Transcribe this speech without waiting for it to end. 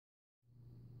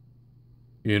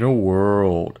In a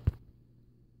world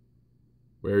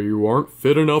where you aren't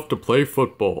fit enough to play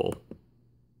football,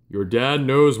 your dad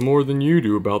knows more than you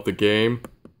do about the game,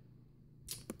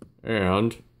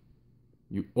 and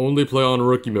you only play on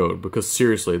rookie mode because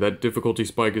seriously, that difficulty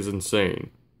spike is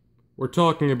insane. We're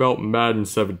talking about Madden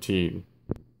 17.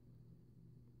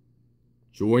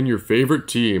 Join your favorite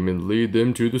team and lead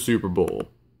them to the Super Bowl.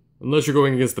 Unless you're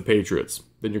going against the Patriots,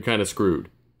 then you're kinda screwed.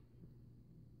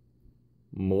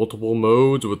 Multiple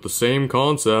modes with the same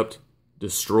concept,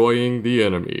 destroying the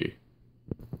enemy.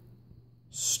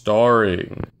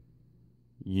 Starring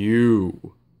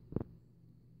you,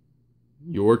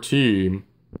 your team,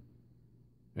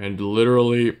 and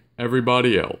literally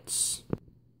everybody else.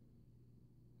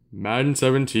 Madden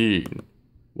 17.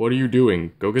 What are you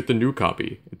doing? Go get the new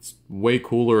copy. It's way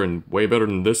cooler and way better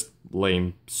than this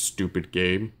lame, stupid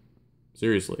game.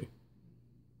 Seriously.